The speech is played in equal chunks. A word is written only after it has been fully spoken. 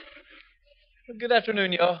Good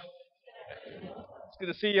afternoon, y'all. It's good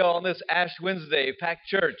to see y'all on this Ash Wednesday, packed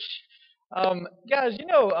church. Guys,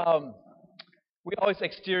 we always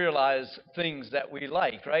exteriorize things that we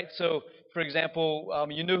like, right? So, for example,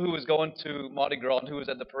 you knew who was going to Mardi Gras and who was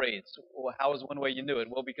at the parades. Well, how was one way you knew it?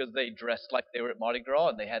 Well, because they dressed like they were at Mardi Gras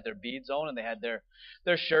and they had their beads on and they had their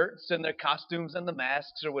shirts and their costumes and the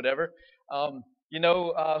masks or whatever.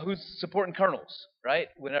 Who's supporting Colonels, right?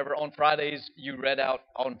 Whenever on Fridays you read out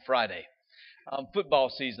on Friday. Football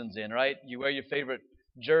season's in, right? You wear your favorite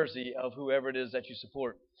jersey of whoever it is that you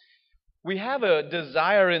support. We have a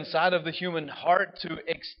desire inside of the human heart to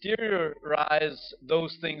exteriorize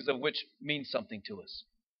those things of which mean something to us.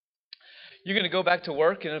 You're going to go back to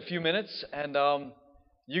work in a few minutes, and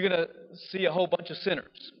you're going to see a whole bunch of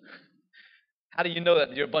sinners. How do you know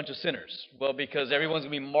that you're a bunch of sinners? Well, because everyone's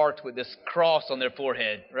going to be marked with this cross on their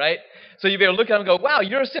forehead, right? So you better look at them and go, wow,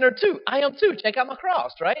 you're a sinner too. I am too. Check out my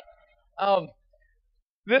cross, right? Um,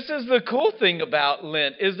 This is the cool thing about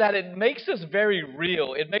Lent is that it makes us very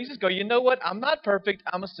real. It makes us go, you know what? I'm not perfect.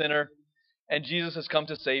 I'm a sinner, and Jesus has come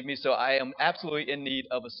to save me, so I am absolutely in need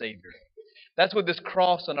of a Savior. That's what this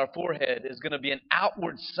cross on our forehead is going to be an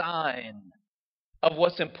outward sign of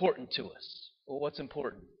what's important to us. Well, what's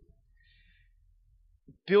important?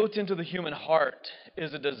 Built into the human heart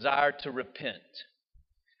is a desire to repent.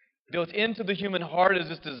 Built into the human heart is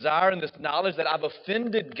this desire and this knowledge that I've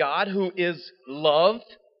offended God, who is love.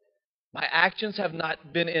 My actions have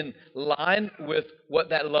not been in line with what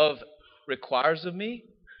that love requires of me,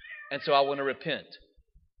 and so I want to repent.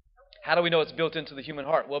 How do we know it's built into the human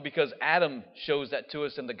heart? Well, because Adam shows that to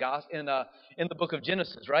us in the book of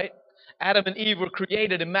Genesis, right? Adam and Eve were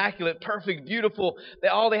created immaculate, perfect, beautiful.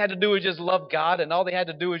 All they had to do was just love God, and all they had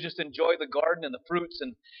to do was just enjoy the garden and the fruits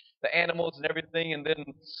and the animals and everything, and then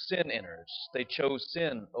sin enters. They chose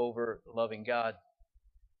sin over loving God.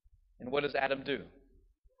 And what does Adam do?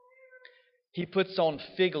 He puts on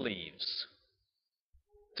fig leaves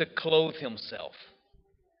to clothe himself.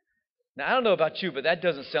 Now, I don't know about you, but that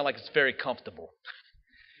doesn't sound like it's very comfortable.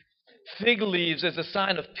 Fig leaves is a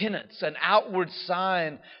sign of penance, an outward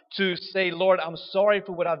sign to say, Lord, I'm sorry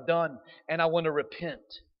for what I've done, and I want to repent.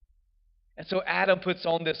 And so Adam puts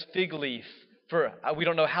on this fig leaf for we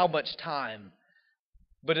don't know how much time,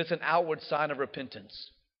 but it's an outward sign of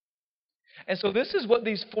repentance. And so this is what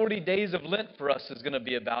these 40 days of Lent for us is going to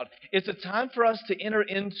be about. It's a time for us to enter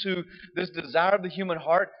into this desire of the human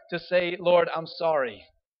heart to say, Lord, I'm sorry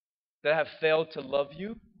that I have failed to love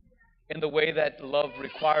you in the way that love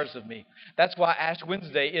requires of me. That's why Ash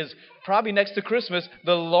Wednesday is probably next to Christmas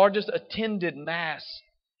the largest attended Mass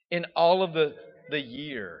in all of the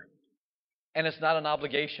year. And it's not an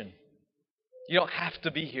obligation. You don't have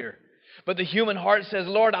to be here. But the human heart says,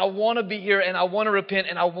 Lord, I want to be here and I want to repent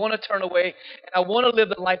and I want to turn away and I want to live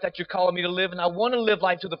the life that you're calling me to live and I want to live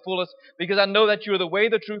life to the fullest because I know that you are the way,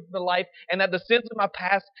 the truth, and the life and that the sins of my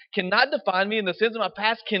past cannot define me and the sins of my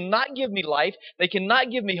past cannot give me life. They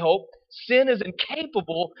cannot give me hope. Sin is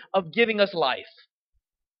incapable of giving us life.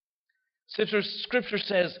 Scripture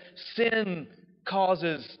says sin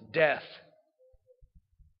causes death.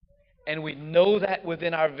 And we know that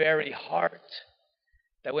within our very heart.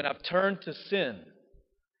 That when I've turned to sin,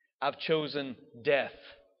 I've chosen death,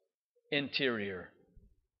 interior,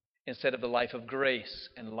 instead of the life of grace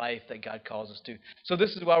and life that God calls us to. So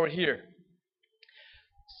this is why we're here.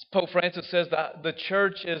 Pope Francis says that the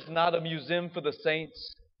church is not a museum for the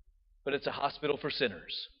saints, but it's a hospital for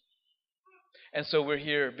sinners. And so we're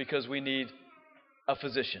here because we need a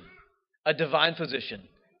physician, a divine physician,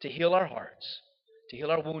 to heal our hearts, to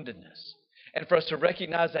heal our woundedness. And for us to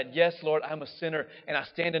recognize that, yes, Lord, I'm a sinner and I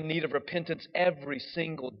stand in need of repentance every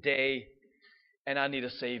single day and I need a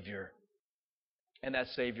Savior. And that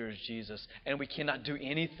Savior is Jesus. And we cannot do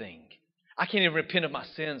anything. I can't even repent of my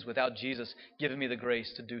sins without Jesus giving me the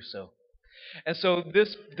grace to do so. And so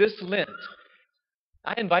this Lent,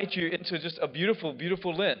 I invite you into just a beautiful,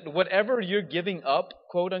 beautiful Lent. Whatever you're giving up,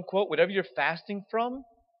 quote unquote, whatever you're fasting from,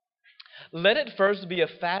 let it first be a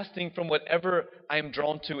fasting from whatever I am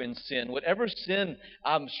drawn to in sin. Whatever sin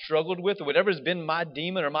I'm struggled with, or whatever has been my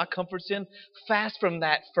demon or my comfort sin, fast from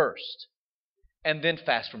that first. And then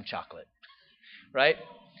fast from chocolate. Right?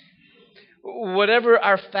 Whatever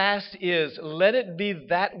our fast is, let it be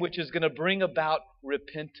that which is going to bring about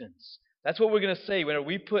repentance. That's what we're going to say when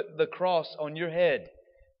we put the cross on your head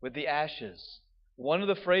with the ashes. One of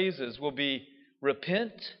the phrases will be,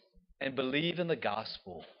 repent and believe in the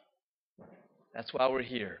gospel. That's why we're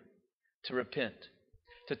here, to repent,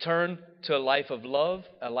 to turn to a life of love,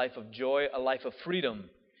 a life of joy, a life of freedom,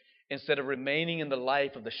 instead of remaining in the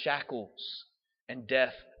life of the shackles and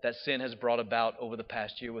death that sin has brought about over the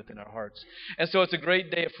past year within our hearts. And so it's a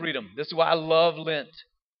great day of freedom. This is why I love Lent.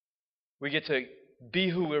 We get to be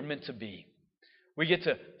who we're meant to be. We get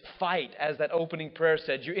to fight, as that opening prayer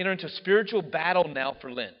said. You enter into spiritual battle now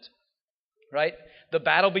for Lent, right? The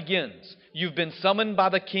battle begins. You've been summoned by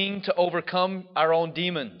the King to overcome our own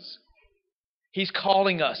demons. He's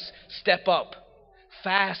calling us. Step up.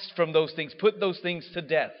 Fast from those things. Put those things to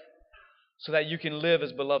death so that you can live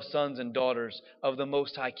as beloved sons and daughters of the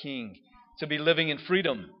Most High King. To be living in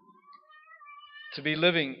freedom. To be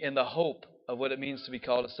living in the hope of what it means to be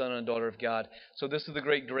called a son and a daughter of God. So this is the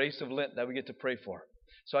great grace of Lent that we get to pray for.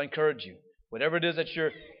 So I encourage you, whatever it is that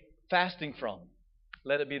you're fasting from,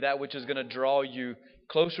 let it be that which is going to draw you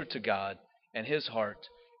closer to God and His heart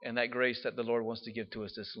and that grace that the Lord wants to give to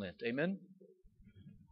us this Lent. Amen?